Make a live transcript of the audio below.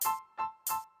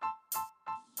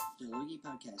Loggie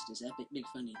podcast is epic big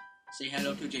funny. Say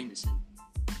hello to Jameson.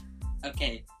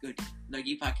 Okay, good.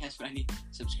 Loggie podcast funny.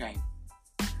 Subscribe.